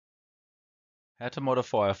How to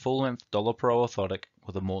modify a full-length DOLA Pro orthotic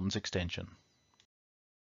with a Mortons extension.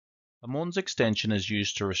 A Mortons extension is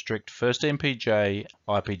used to restrict first MPJ,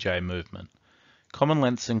 IPJ movement. Common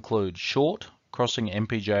lengths include short, crossing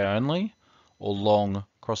MPJ only, or long,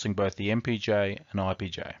 crossing both the MPJ and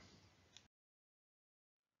IPJ.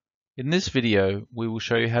 In this video, we will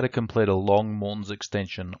show you how to complete a long Mortons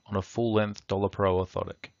extension on a full-length DOLA Pro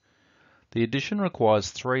orthotic. The addition requires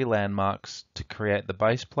 3 landmarks to create the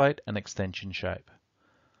base plate and extension shape.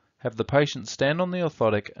 Have the patient stand on the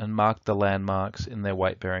orthotic and mark the landmarks in their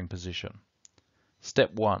weight-bearing position.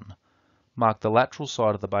 Step 1. Mark the lateral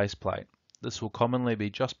side of the base plate. This will commonly be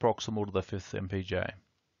just proximal to the 5th MPJ.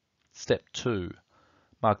 Step 2.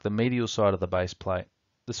 Mark the medial side of the base plate.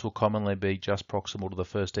 This will commonly be just proximal to the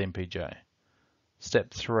 1st MPJ.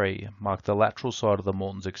 Step 3. Mark the lateral side of the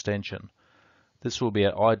Mortons extension. This will be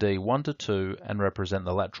at ID 1 to 2 and represent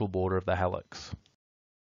the lateral border of the hallux.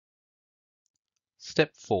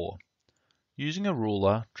 Step 4. Using a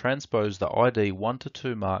ruler, transpose the ID 1 to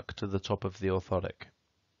 2 mark to the top of the orthotic.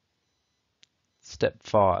 Step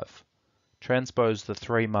 5. Transpose the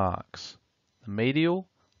 3 marks, the medial,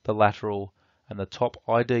 the lateral, and the top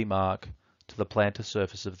ID mark to the plantar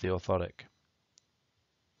surface of the orthotic.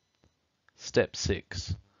 Step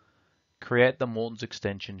 6. Create the Mortons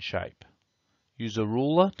extension shape. Use a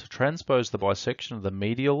ruler to transpose the bisection of the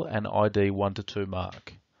medial and ID 1 to 2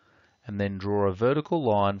 mark, and then draw a vertical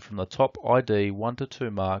line from the top ID 1 to 2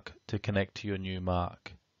 mark to connect to your new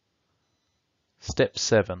mark. Step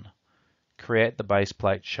 7. Create the base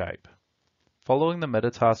plate shape. Following the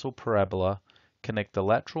metatarsal parabola, connect the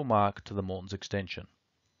lateral mark to the Mortons extension.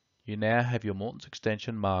 You now have your Mortons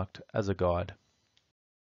extension marked as a guide.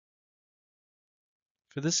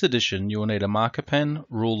 For this edition, you will need a marker pen,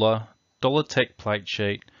 ruler, DOLA Tech Plate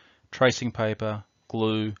sheet, tracing paper,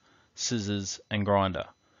 glue, scissors, and grinder.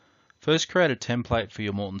 First, create a template for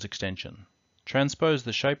your Mortons extension. Transpose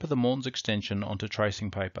the shape of the Mortons extension onto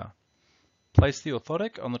tracing paper. Place the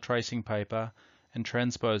orthotic on the tracing paper and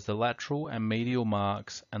transpose the lateral and medial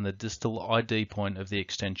marks and the distal ID point of the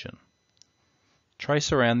extension.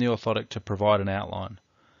 Trace around the orthotic to provide an outline.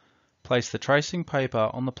 Place the tracing paper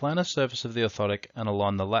on the plantar surface of the orthotic and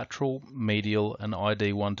align the lateral, medial, and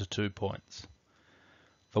ID 1 to 2 points.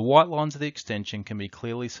 The white lines of the extension can be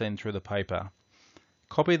clearly seen through the paper.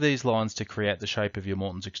 Copy these lines to create the shape of your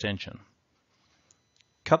Mortons extension.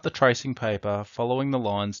 Cut the tracing paper following the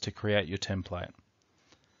lines to create your template.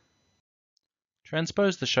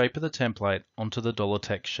 Transpose the shape of the template onto the DOLA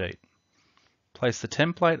Tech sheet. Place the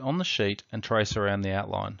template on the sheet and trace around the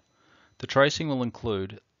outline. The tracing will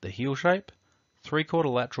include the heel shape,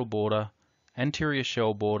 3/4 lateral border, anterior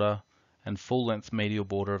shell border, and full-length medial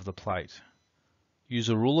border of the plate. Use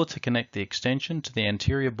a ruler to connect the extension to the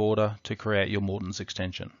anterior border to create your Mortons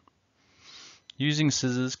extension. Using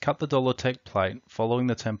scissors, cut the DOLA Tech plate following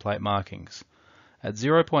the template markings. At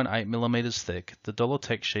 0.8 mm thick, the DOLA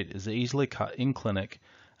Tech sheet is easily cut in clinic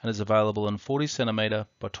and is available in 40 cm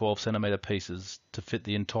by 12 cm pieces to fit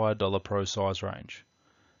the entire DOLA Pro size range.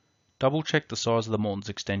 Double check the size of the Mortons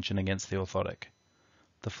extension against the orthotic.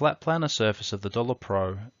 The flat plantar surface of the DOLA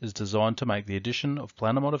Pro is designed to make the addition of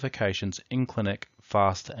plantar modifications in clinic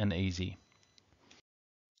fast and easy.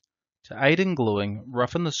 To aid in gluing,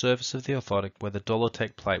 roughen the surface of the orthotic where the DOLA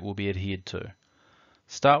Tech plate will be adhered to.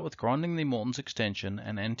 Start with grinding the Mortons extension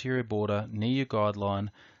and anterior border near your guideline,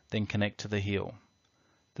 then connect to the heel.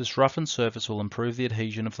 This roughened surface will improve the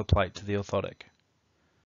adhesion of the plate to the orthotic.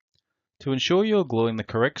 To ensure you are gluing the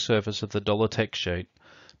correct surface of the DOLA Tech sheet,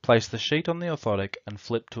 place the sheet on the orthotic and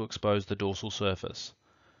flip to expose the dorsal surface.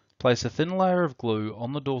 Place a thin layer of glue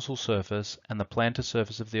on the dorsal surface and the plantar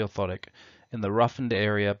surface of the orthotic in the roughened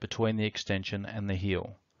area between the extension and the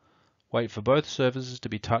heel. Wait for both surfaces to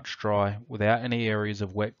be touch dry without any areas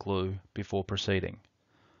of wet glue before proceeding.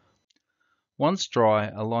 Once dry,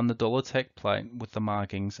 align the DOLA Tech plate with the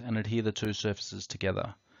markings and adhere the 2 surfaces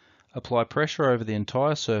together. Apply pressure over the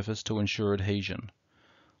entire surface to ensure adhesion.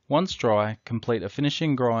 Once dry, complete a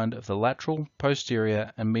finishing grind of the lateral,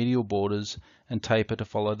 posterior, and medial borders and taper to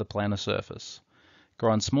follow the plantar surface.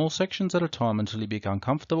 Grind small sections at a time until you become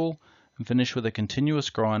comfortable and finish with a continuous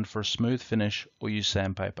grind for a smooth finish or use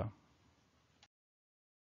sandpaper.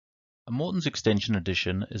 A Mortons extension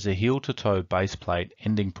addition is a heel-to-toe base plate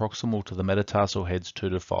ending proximal to the metatarsal heads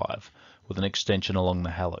 2 to 5 with an extension along the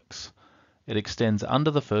hallux. It extends under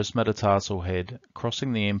the first metatarsal head,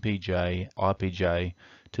 crossing the MPJ, IPJ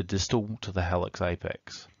to distal to the hallux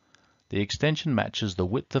apex. The extension matches the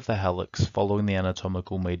width of the hallux following the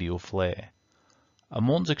anatomical medial flare. A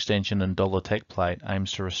Mortons Extension and DOLA Tech Plate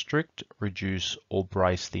aims to restrict, reduce, or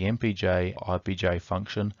brace the MPJ IPJ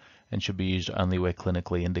function and should be used only where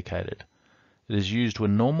clinically indicated. It is used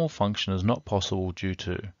when normal function is not possible due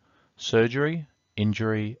to surgery,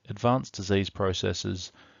 injury, advanced disease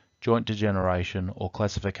processes, joint degeneration, or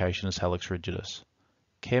classification as hallux rigidus.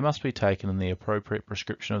 Care must be taken in the appropriate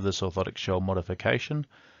prescription of this orthotic shell modification,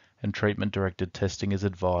 and treatment-directed testing is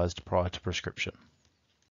advised prior to prescription.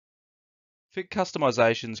 Fit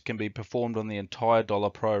customizations can be performed on the entire DOLA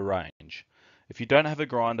Pro range. If you don't have a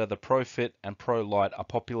grinder, the Pro Fit and Pro Lite are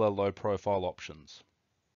popular low-profile options.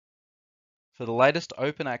 For the latest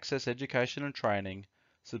open access education and training,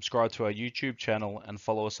 subscribe to our YouTube channel and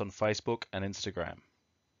follow us on Facebook and Instagram.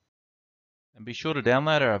 And be sure to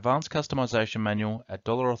download our advanced customization manual at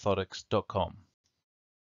dolaorthotics.com.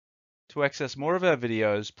 To access more of our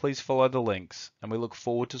videos, please follow the links, and we look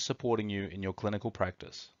forward to supporting you in your clinical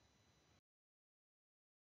practice.